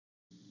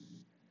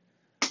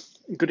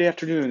Good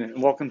afternoon,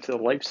 and welcome to the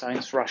Life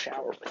Science Rush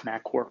Hour with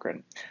Matt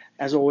Corcoran.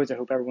 As always, I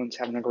hope everyone's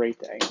having a great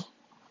day.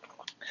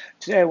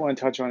 Today, I want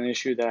to touch on an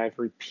issue that I've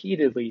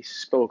repeatedly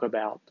spoke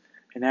about,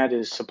 and that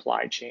is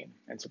supply chain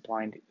and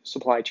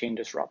supply chain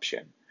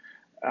disruption,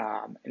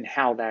 and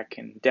how that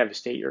can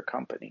devastate your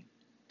company.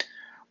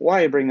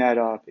 Why I bring that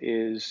up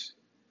is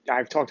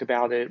I've talked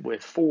about it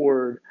with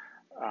Ford,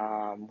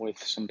 with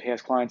some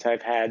past clients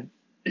I've had,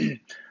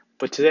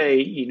 but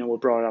today, what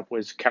brought up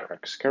was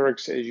Keryx.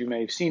 Keryx, as you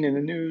may have seen in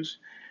the news,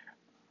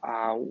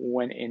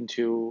 went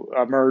into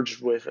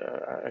merged with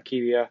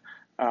Akebia,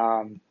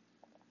 um,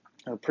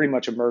 pretty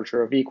much a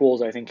merger of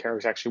equals. I think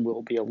Keryx actually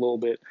will be a little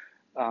bit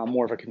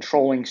more of a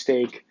controlling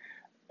stake.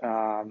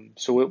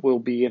 So it will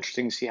be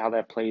interesting to see how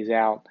that plays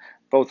out.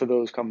 Both of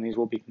those companies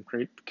will be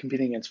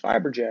competing against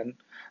Fibergen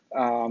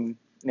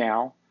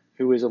now,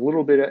 who is a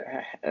little bit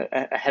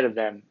ahead of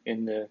them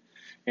in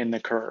the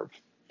curve.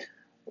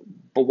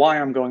 But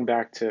why I'm going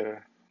back to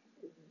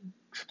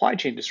supply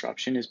chain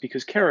disruption is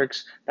because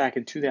Keryx back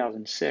in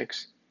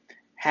 2006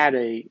 had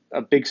a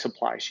big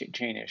supply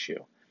chain issue.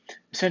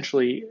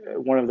 Essentially,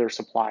 one of their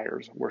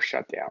suppliers were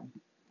shut down.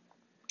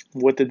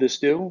 What did this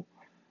do?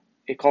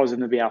 It caused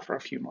them to be out for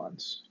a few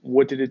months.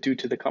 What did it do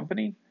to the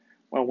company?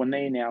 Well, when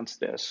they announced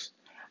this,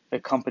 the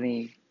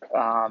company,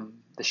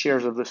 the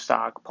shares of the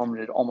stock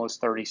plummeted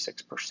almost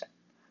 36%,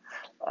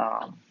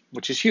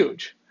 which is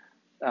huge.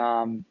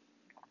 Um,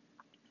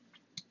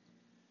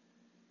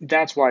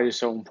 that's why it is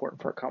so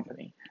important for a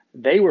company.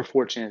 They were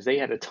fortunate as they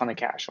had a ton of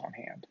cash on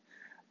hand.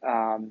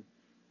 Um,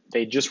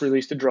 they just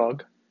released a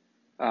drug,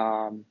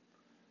 um,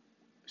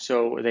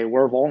 so they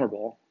were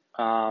vulnerable.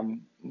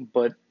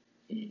 But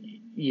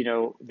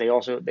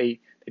they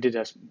did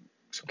have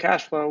some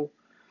cash flow,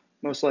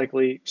 most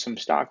likely some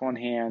stock on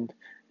hand,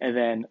 and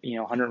then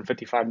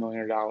 $155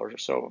 million or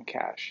so in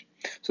cash.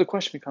 So the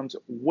question becomes,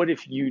 what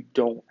if you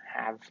don't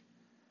have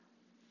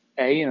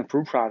an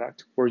approved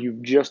product, or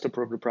you've just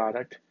approved a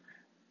product,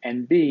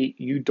 and B,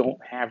 you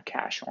don't have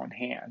cash on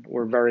hand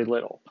or very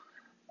little?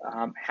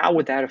 How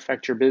would that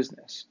affect your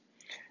business?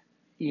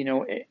 You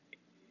know,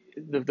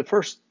 the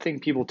first thing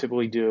people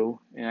typically do,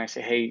 and I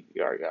say, hey,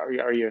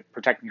 are you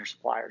protecting your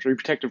suppliers? Are you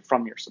protected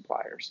from your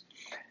suppliers?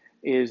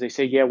 Is they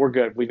say, yeah, we're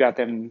good. We've got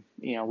them,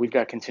 we've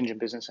got contingent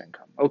business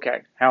income.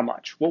 Okay, how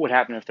much? What would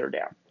happen if they're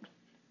down?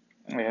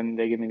 And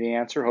they give me the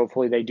answer.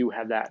 Hopefully they do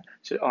have that.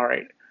 So, all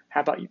right,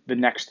 how about the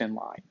next in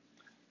line?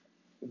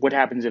 What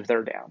happens if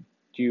they're down?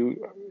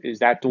 Is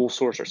that dual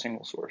source or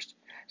single sourced?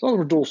 As long as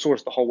we're dual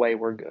sourced the whole way,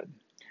 we're good.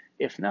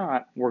 If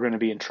not, we're going to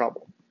be in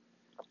trouble.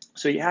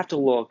 So you have to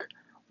look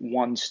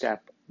one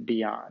step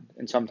beyond,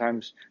 and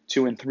sometimes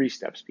two and three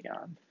steps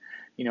beyond.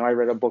 I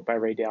read a book by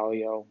Ray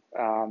Dalio,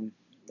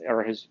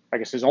 or his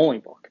only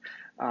book,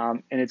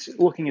 and it's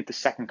looking at the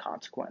second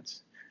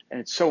consequence,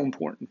 and it's so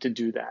important to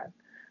do that.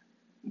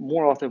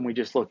 More often, we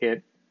just look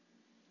at,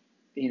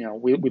 we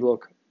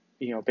look,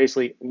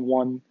 basically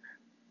you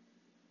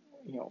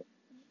know,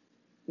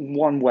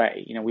 one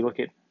way. We look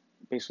at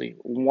basically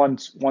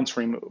once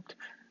removed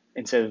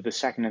instead of the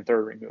second and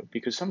third removed,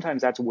 because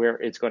sometimes that's where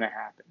it's going to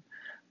happen.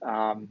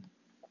 Um,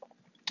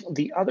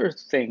 the other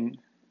thing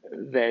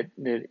that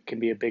can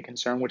be a big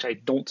concern, which I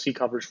don't see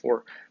coverage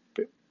for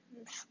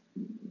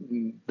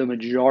the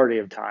majority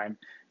of time,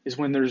 is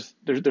when there's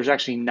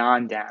actually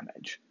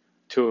non-damage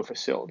to a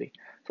facility.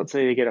 So let's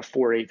say they get a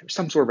 4.8 or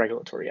some sort of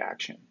regulatory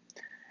action.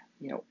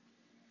 You know,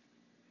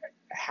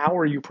 how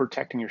are you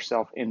protecting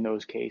yourself in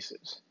those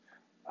cases?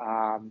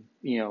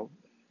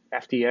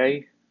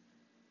 FDA,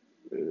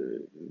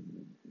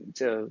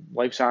 it's a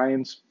life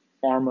science,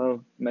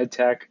 pharma, med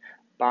tech,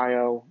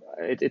 bio.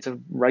 It's a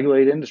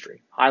regulated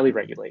industry, highly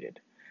regulated.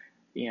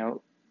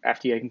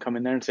 FDA can come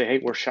in there and say, hey,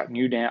 we're shutting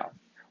you down.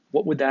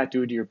 What would that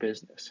do to your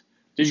business?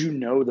 Did you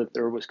know that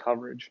there was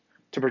coverage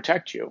to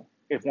protect you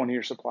if one of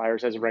your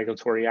suppliers has a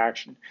regulatory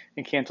action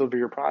and can't deliver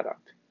your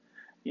product?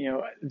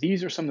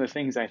 These are some of the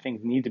things I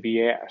think need to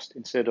be asked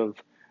instead of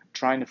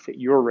trying to fit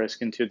your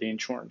risk into the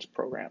insurance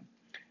program.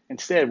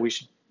 Instead, we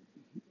should,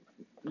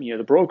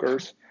 the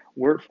brokers,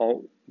 we're at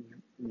fault.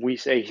 We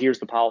say, here's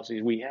the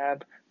policies we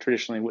have,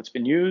 traditionally what's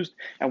been used,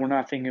 and we're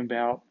not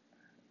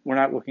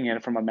looking at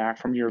it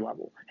from your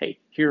level. Hey,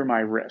 here are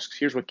my risks.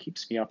 Here's what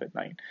keeps me up at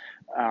night.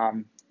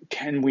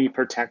 Can we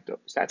protect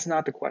those? That's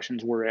not the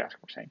questions we're asking.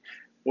 We're saying,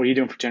 what are you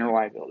doing for general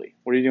liability?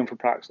 What are you doing for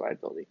products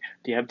liability?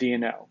 Do you have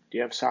D&O? Do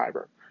you have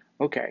cyber?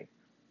 Okay,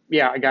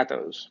 yeah, I got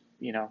those.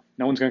 No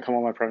one's going to come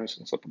on my premise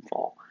and slip and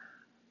fall.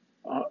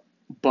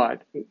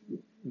 But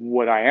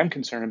what I am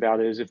concerned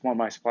about is if one of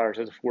my suppliers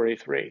has a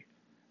 483,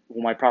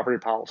 will my property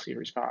policy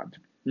respond?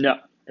 No,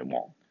 it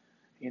won't.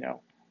 You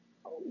know,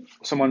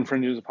 Someone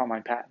infringes upon my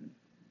patent.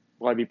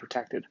 Will I be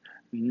protected?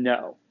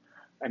 No.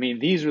 I mean,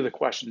 these are the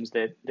questions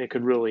that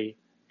could really,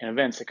 in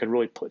events that could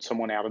really put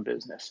someone out of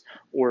business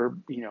or,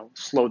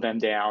 slow them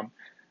down,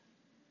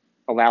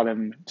 allow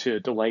them to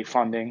delay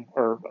funding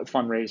or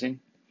fundraising.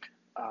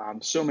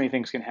 So many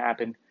things can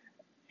happen.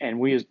 And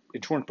we as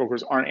insurance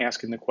brokers aren't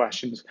asking the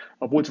questions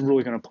of what's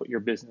really going to put your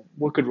business,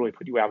 what could really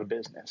put you out of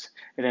business,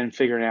 and then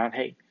figuring out,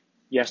 hey,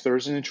 yes, there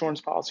is an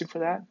insurance policy for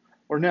that,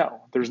 or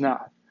no, there's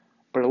not.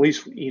 But at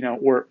least,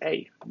 or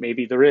A,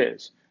 maybe there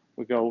is.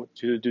 We go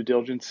to the due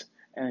diligence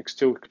and it's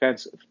too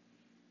expensive.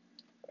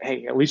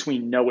 Hey, at least we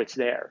know it's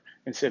there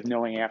instead of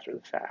knowing after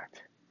the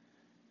fact.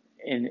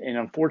 And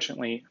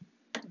unfortunately,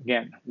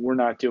 again, we're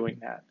not doing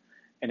that.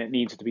 And it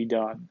needs to be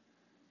done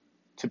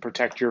to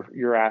protect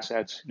your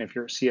assets. And if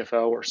you're a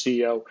CFO or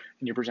CEO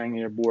and you're presenting to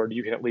your board,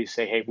 you can at least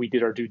say, hey, we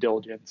did our due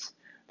diligence.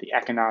 The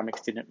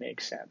economics didn't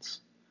make sense.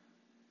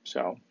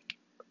 So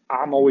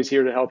I'm always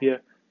here to help you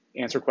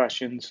answer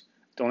questions.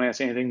 Don't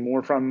ask anything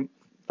more from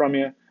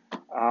you,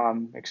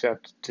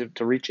 except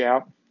to reach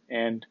out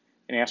and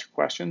ask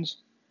questions,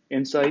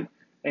 insight,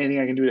 anything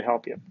I can do to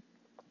help you.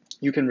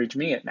 You can reach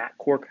me at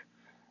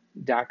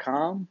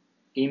mattcork.com.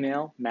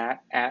 Email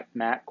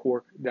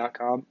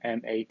matt@mattcork.com,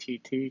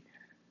 MATT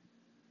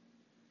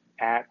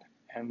at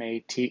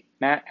MAT,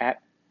 Matt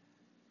at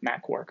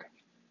mattcork,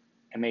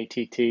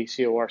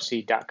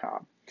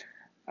 MATTCORC.com.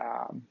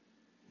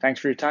 Thanks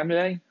for your time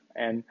today.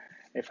 And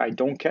if I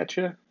don't catch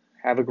you,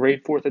 have a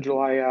great 4th of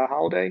July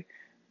holiday.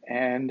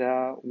 And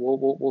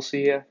we'll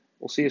see you.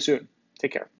 We'll see you soon. Take care.